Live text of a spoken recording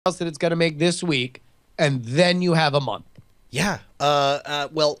else that it's going to make this week, and then you have a month. Yeah.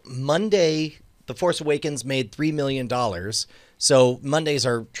 Well, Monday, The Force Awakens made $3 million. So Mondays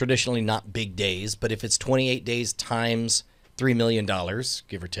are traditionally not big days, but if it's 28 days times $3 million,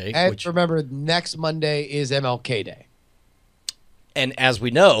 give or take. And remember, next Monday is MLK Day. And as we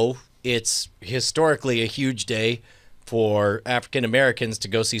know, it's historically a huge day for African Americans to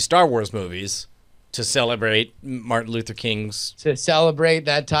go see Star Wars movies to celebrate Martin Luther King's... To celebrate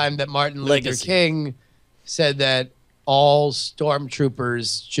that time that Martin Luther legacy. King said that all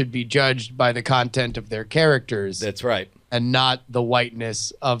stormtroopers should be judged by the content of their characters. That's right. And not the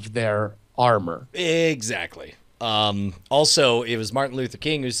whiteness of their armor. Exactly. Also, it was Martin Luther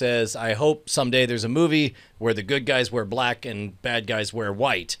King who says, I hope someday there's a movie where the good guys wear black and bad guys wear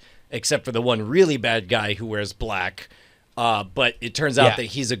white, except for the one really bad guy who wears black. But it turns out that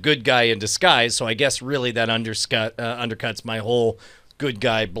he's a good guy in disguise, so I guess really that undercuts my whole good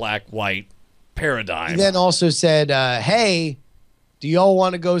guy, black, white paradigm. He then also said, hey, do y'all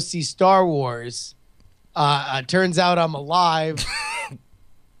want to go see Star Wars? Turns out I'm alive.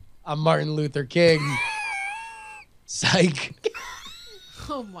 I'm Martin Luther King. Psych.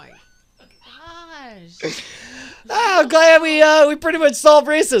 Oh my gosh. I'm glad we pretty much solved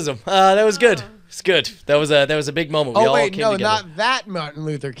racism. That was good. It's good. That was a big moment. We all wait, came no, together. not that Martin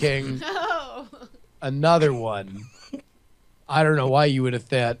Luther King. No. Another one. I don't know why you would have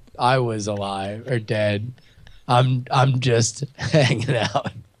thought I was alive or dead. I'm just hanging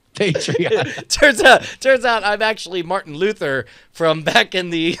out. Patreon. turns out I'm actually Martin Luther from back in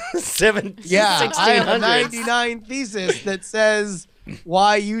the 1600s. I have a 99 thesis that says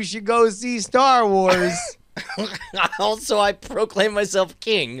why you should go see Star Wars. Also, I proclaim myself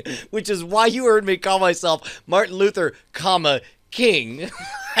king, which is why you heard me call myself Martin Luther, King.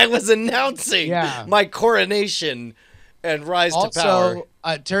 I was announcing my coronation and rise to power. Also,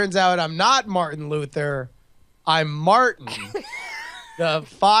 it turns out I'm not Martin Luther. I'm Martin. The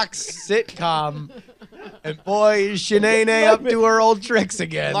Fox sitcom, and boy, is Shanae up to her old tricks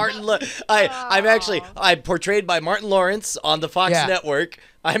again. I'm portrayed by Martin Lawrence on the Fox network.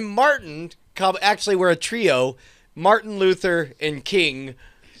 I'm Martin. Actually, we're a trio: Martin Luther and King,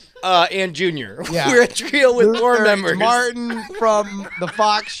 and Junior. Yeah. We're a trio with more members. Martin from the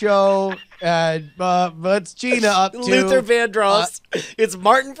Fox show. What's Gina up to? Luther Vandross. It's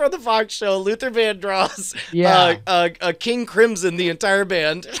Martin from the Fox show, Luther Vandross, King Crimson, the entire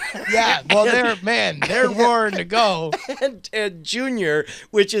band. Yeah, well, they're roaring to go. And Junior,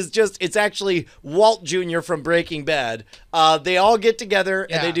 which is it's actually Walt Jr. from Breaking Bad. They all get together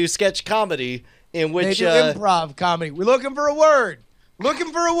and they do sketch comedy in which... They do improv comedy. We're looking for a word.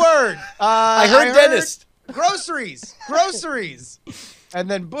 I heard dentist. Groceries. And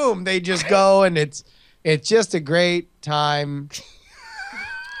then boom, they just go, and it's just a great time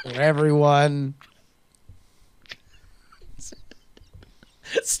for everyone.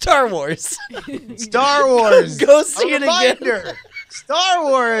 Star Wars. Go see it again. Star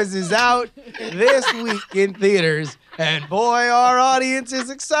Wars is out this week in theaters, and boy, our audience is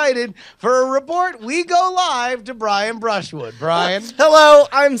excited. For a report, we go live to Brian Brushwood. Brian. Hello,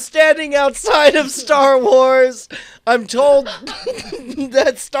 I'm standing outside of Star Wars. I'm told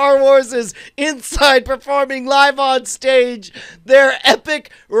that Star Wars is inside performing live on stage. Their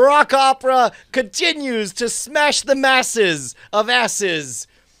epic rock opera continues to smash the masses of asses.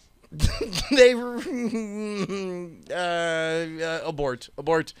 They abort.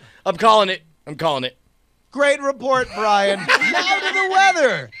 I'm calling it. Great report, Brian. Now to the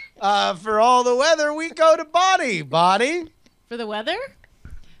weather. For all the weather, we go to Bonnie. Bonnie. For the weather?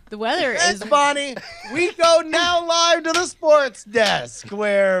 The weather is... is... Bonnie. We go now live to the sports desk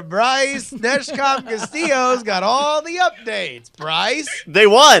where Bryce Neshcom Castillo's got all the updates. Bryce. They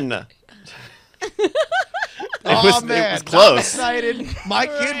won. Man, it was close. I'm excited. My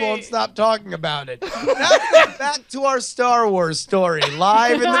kid won't stop talking about it. Now back to our Star Wars story.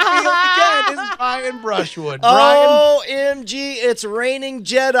 Live in the field again is Brian Brushwood. Brian. OMG, it's raining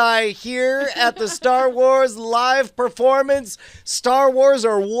Jedi here at the Star Wars live performance. Star Wars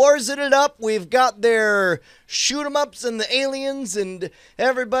are warsing it up. We've got their shoot-em-ups and the aliens, and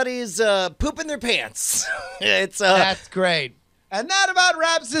everybody's pooping their pants. That's great. And that about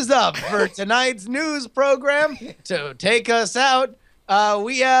wraps us up for tonight's news program. To take us out,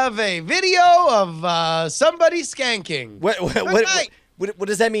 we have a video of somebody skanking. What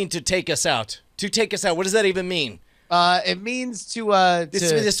does that mean, to take us out? To take us out, what does that even mean? It means to...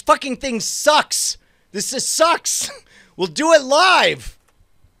 This fucking thing sucks. This sucks. We'll do it live.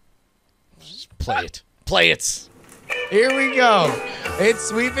 Just play it. Play it. Here we go. It's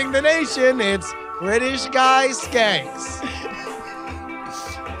sweeping the nation. It's British Guy Skanks.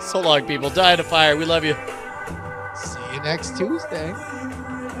 So long, people. Die in a fire. We love you. See you next Tuesday.